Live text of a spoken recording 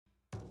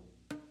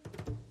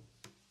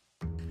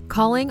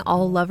Calling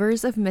all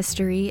lovers of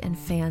mystery and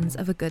fans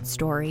of a good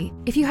story.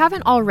 If you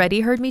haven't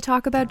already heard me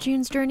talk about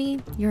June's Journey,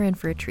 you're in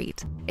for a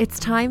treat. It's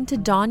time to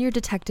don your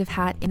detective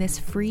hat in this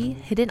free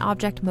hidden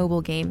object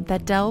mobile game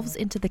that delves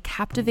into the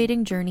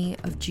captivating journey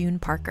of June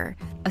Parker,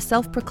 a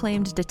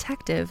self-proclaimed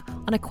detective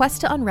on a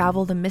quest to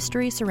unravel the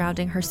mystery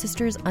surrounding her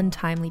sister's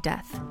untimely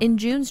death. In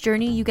June's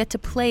Journey, you get to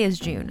play as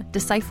June,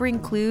 deciphering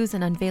clues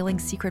and unveiling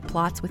secret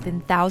plots within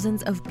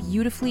thousands of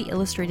beautifully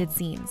illustrated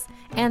scenes.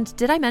 And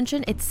did I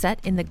mention it's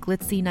set in the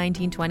glitzy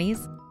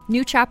 1920s?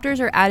 New chapters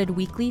are added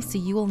weekly, so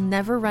you will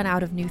never run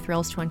out of new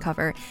thrills to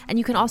uncover, and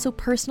you can also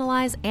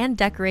personalize and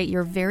decorate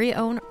your very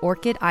own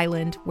Orchid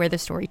Island where the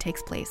story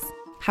takes place.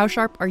 How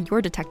sharp are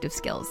your detective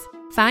skills?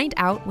 Find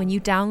out when you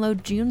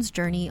download June's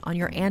Journey on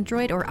your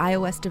Android or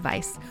iOS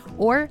device,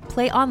 or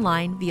play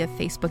online via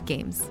Facebook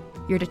Games.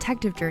 Your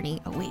detective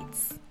journey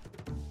awaits.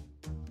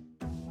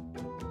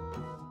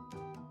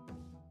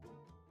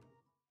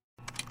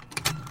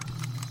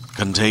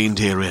 Contained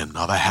herein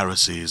are the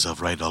heresies of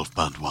Radolf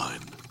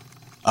Burntwine,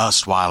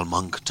 erstwhile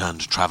monk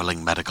turned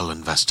traveling medical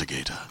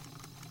investigator.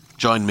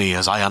 Join me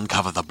as I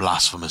uncover the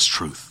blasphemous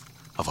truth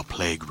of a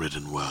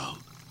plague-ridden world,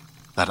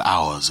 that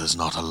ours is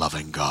not a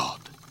loving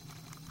God,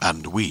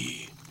 and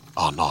we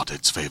are not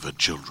its favored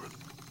children.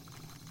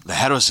 The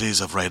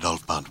heresies of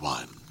Radolf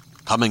Burntwine,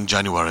 coming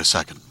January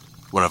 2nd,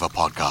 wherever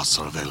podcasts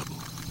are available.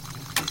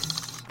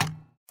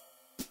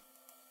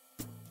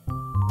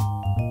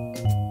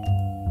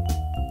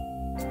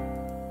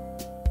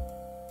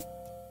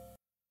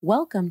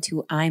 Welcome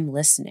to I'm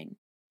Listening.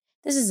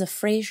 This is a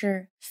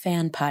Frasier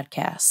fan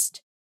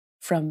podcast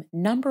from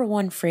number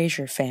one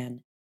Frasier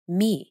fan,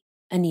 me,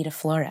 Anita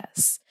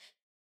Flores.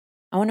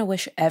 I want to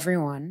wish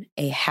everyone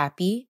a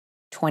happy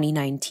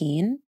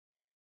 2019.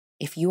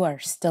 If you are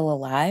still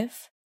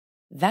alive,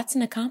 that's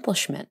an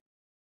accomplishment.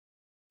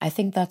 I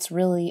think that's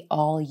really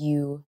all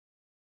you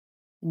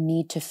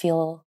need to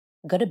feel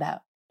good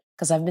about,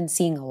 because I've been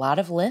seeing a lot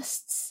of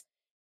lists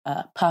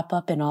pop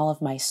up in all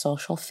of my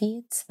social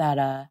feeds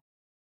that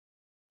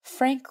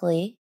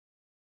frankly,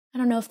 I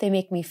don't know if they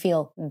make me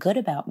feel good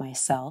about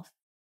myself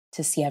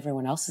to see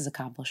everyone else's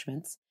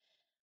accomplishments.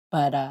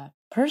 But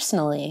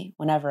personally,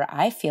 whenever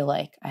I feel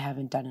like I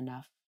haven't done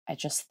enough, I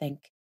just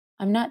think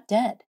I'm not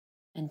dead.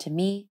 And to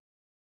me,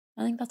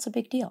 I think that's a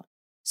big deal.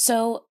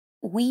 So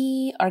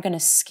we are going to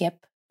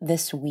skip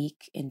this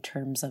week in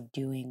terms of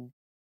doing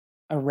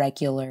a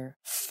regular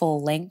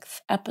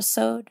full-length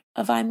episode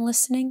of I'm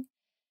Listening.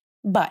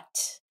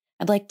 But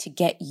I'd like to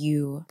get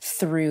you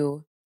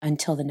through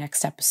until the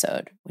next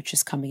episode, which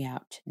is coming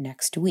out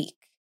next week.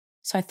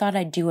 So I thought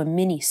I'd do a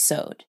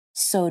mini-sode,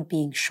 sode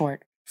being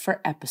short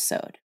for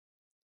episode,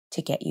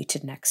 to get you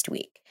to next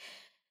week.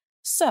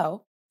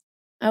 So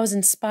I was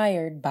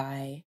inspired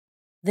by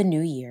the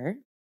new year,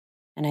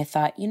 and I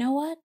thought, you know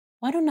what?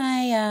 Why don't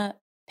I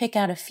pick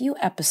out a few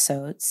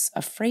episodes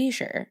of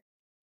Frasier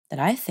that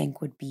I think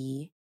would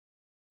be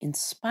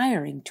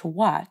inspiring to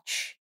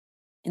watch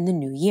in the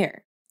new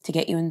year? To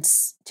get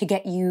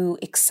you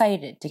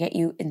excited, to get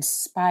you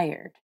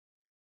inspired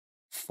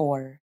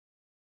for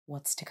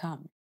what's to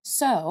come.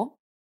 So,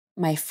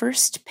 my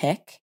first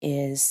pick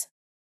is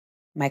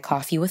My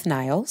Coffee with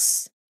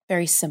Niles.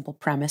 Very simple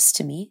premise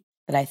to me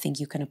that I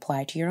think you can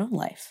apply to your own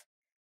life,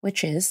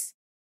 which is,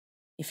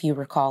 if you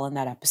recall in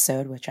that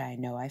episode, which I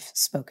know I've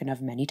spoken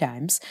of many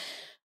times,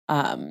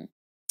 are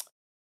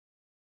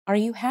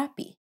you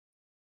happy?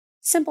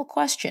 Simple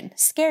question,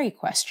 scary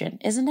question,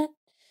 isn't it?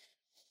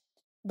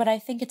 But I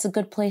think it's a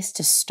good place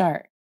to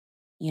start,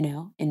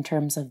 in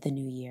terms of the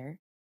new year.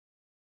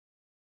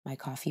 My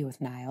Coffee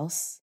with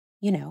Niles.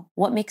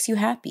 What makes you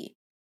happy?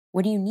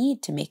 What do you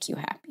need to make you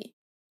happy?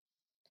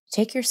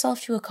 Take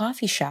yourself to a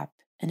coffee shop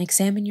and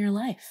examine your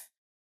life.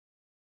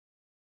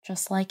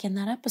 Just like in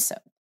that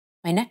episode.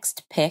 My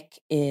next pick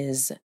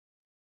is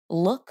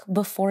Look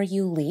Before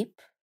You Leap.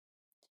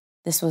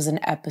 This was an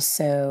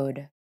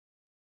episode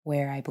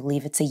where I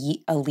believe it's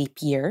a leap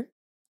year.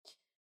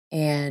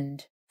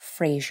 And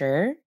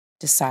Frasier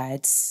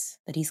decides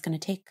that he's going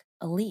to take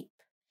a leap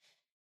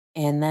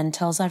and then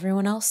tells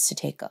everyone else to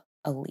take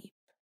a leap.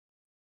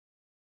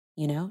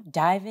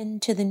 Dive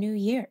into the new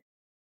year.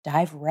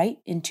 Dive right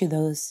into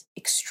those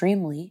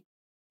extremely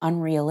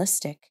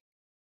unrealistic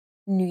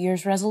New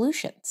Year's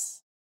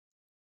resolutions.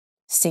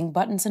 Sing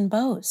Buttons and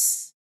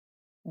Bows.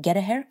 Get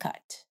a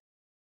haircut.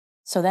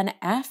 So then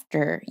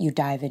after you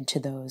dive into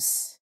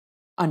those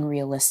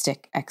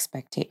unrealistic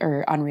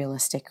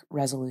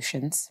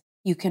resolutions,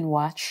 you can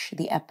watch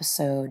the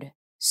episode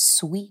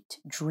Sweet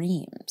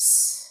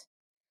Dreams.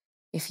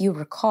 If you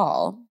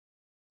recall,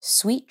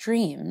 Sweet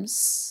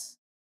Dreams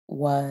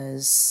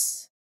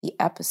was the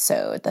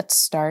episode that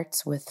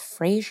starts with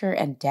Frasier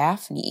and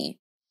Daphne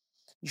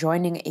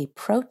joining a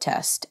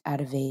protest out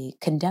of a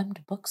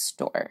condemned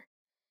bookstore.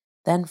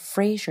 Then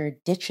Frasier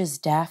ditches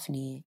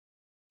Daphne.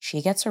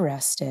 She gets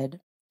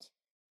arrested.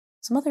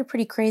 Some other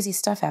pretty crazy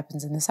stuff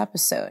happens in this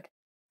episode.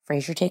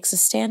 Frasier takes a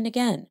stand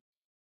again.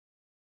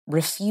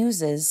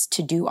 Refuses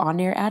to do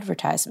on-air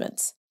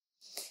advertisements.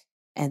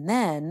 And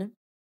then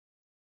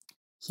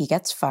he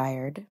gets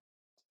fired.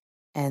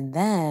 And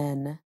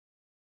then,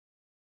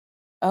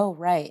 oh,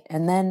 right.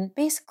 And then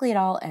basically it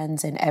all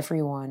ends in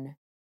everyone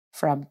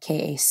from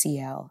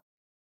KACL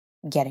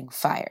getting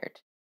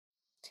fired.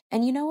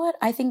 And you know what?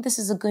 I think this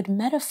is a good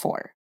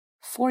metaphor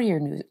for your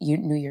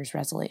New Year's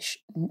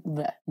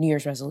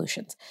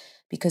resolutions,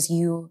 because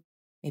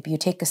maybe you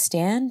take a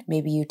stand,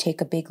 maybe you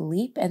take a big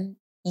leap, and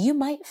you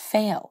might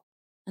fail,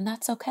 and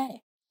that's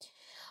okay.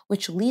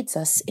 Which leads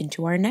us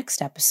into our next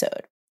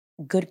episode,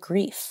 Good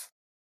Grief.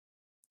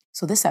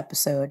 So this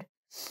episode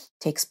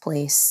takes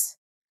place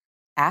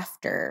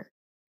after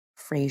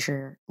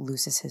Frasier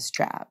loses his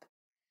job,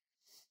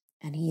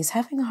 and he's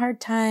having a hard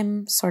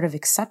time sort of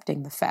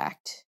accepting the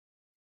fact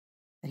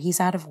that he's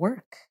out of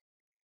work.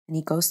 And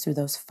he goes through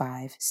those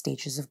 5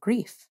 stages of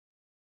grief.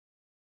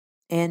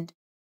 And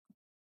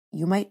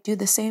you might do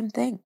the same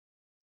thing,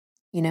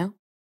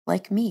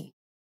 like me.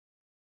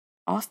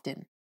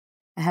 Often,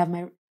 I have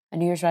a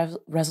New Year's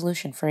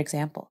resolution, for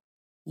example,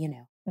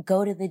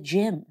 go to the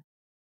gym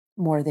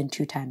more than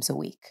 2 times a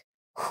week.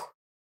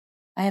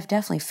 I have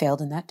definitely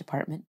failed in that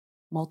department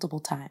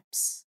multiple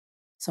times.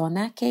 So in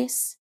that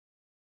case,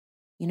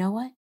 you know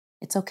what?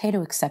 It's okay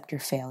to accept your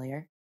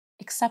failure.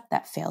 Accept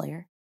that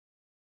failure.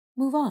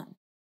 Move on.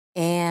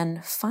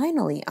 And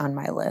finally on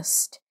my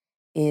list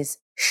is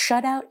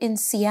Shutout in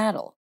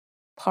Seattle,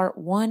 Part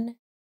 1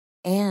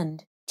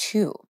 and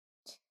 2.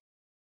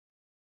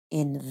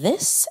 In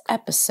this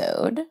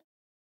episode,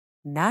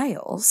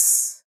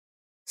 Niles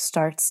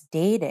starts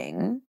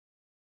dating,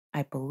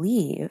 I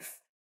believe,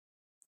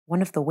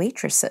 one of the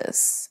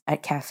waitresses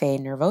at Cafe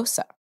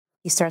Nervosa.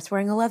 He starts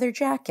wearing a leather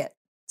jacket.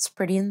 It's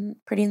pretty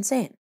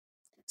insane.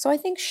 So I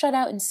think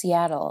Shutout in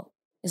Seattle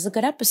is a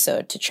good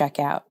episode to check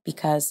out,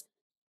 because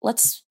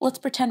let's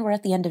pretend we're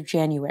at the end of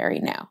January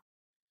now.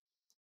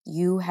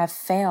 You have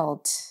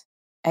failed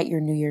at your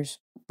New Year's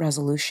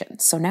resolution.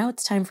 So now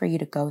it's time for you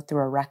to go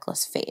through a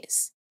reckless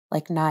phase,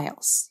 like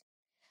Niles.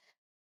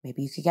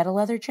 Maybe you could get a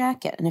leather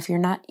jacket. And if you're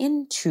not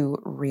into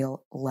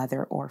real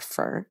leather or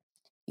fur,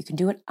 you can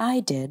do what I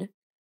did,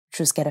 which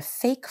was get a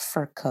fake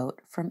fur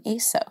coat from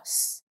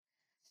ASOS.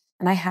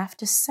 And I have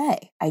to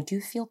say, I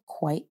do feel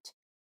quite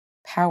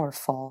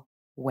powerful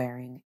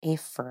wearing a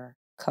fur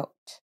coat.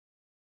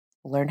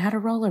 Learn how to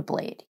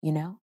rollerblade,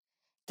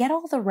 Get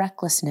all the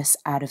recklessness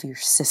out of your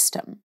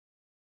system,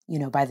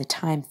 by the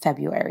time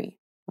February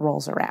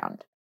rolls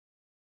around.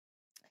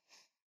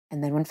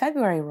 And then when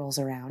February rolls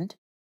around,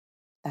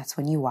 that's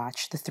when you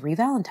watch the 3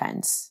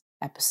 Valentines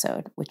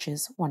episode, which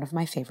is one of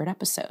my favorite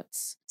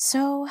episodes.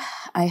 So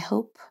I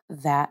hope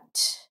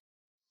that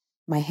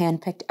my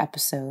handpicked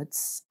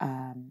episodes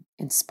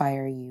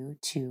inspire you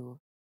to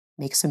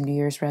make some New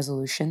Year's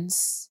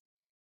resolutions,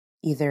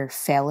 either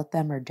fail at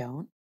them or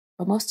don't.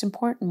 But most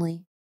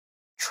importantly,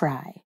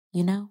 try,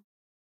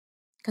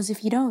 Because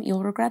if you don't,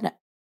 you'll regret it.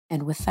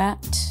 And with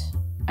that,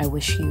 I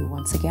wish you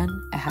once again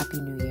a Happy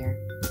New Year.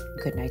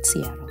 Good night,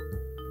 Seattle.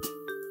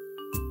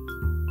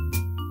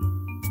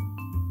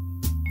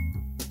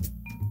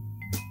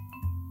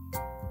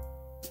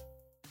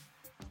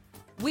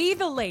 We,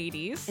 the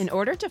ladies, in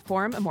order to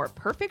form a more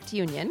perfect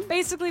union,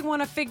 basically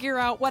want to figure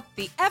out what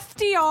the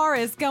FDR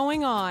is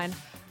going on.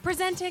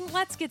 Presenting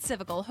Let's Get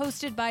Civical,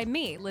 hosted by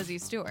me, Lizzie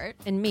Stewart.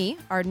 and me,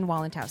 Arden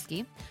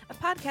Walentowski, a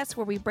podcast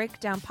where we break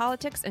down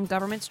politics and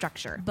government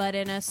structure. But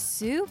in a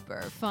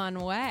super fun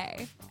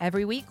way.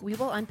 Every week, we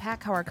will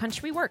unpack how our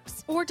country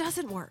works, Or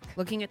doesn't work.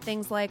 looking at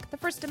things like the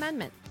First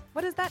Amendment.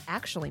 What does that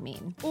actually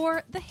mean?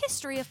 Or the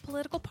history of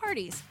political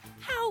parties.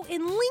 How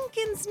in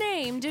Lincoln's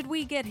name did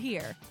we get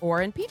here?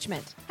 Or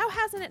impeachment. How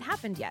hasn't it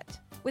happened yet?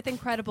 With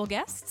incredible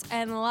guests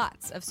and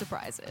lots of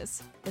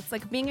surprises. It's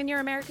like being in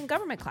your American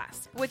government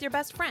class with your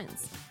best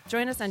friends.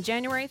 Join us on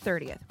January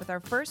 30th with our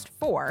first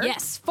 4.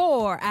 Yes,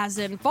 4, as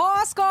in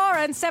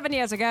 7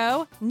 years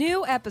ago,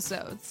 new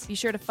episodes. Be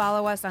sure to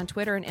follow us on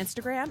Twitter and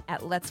Instagram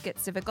at Let's Get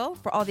Civical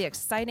for all the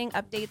exciting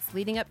updates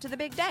leading up to the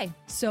big day.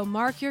 So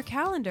mark your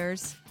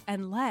calendars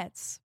and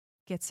let's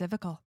get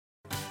civical.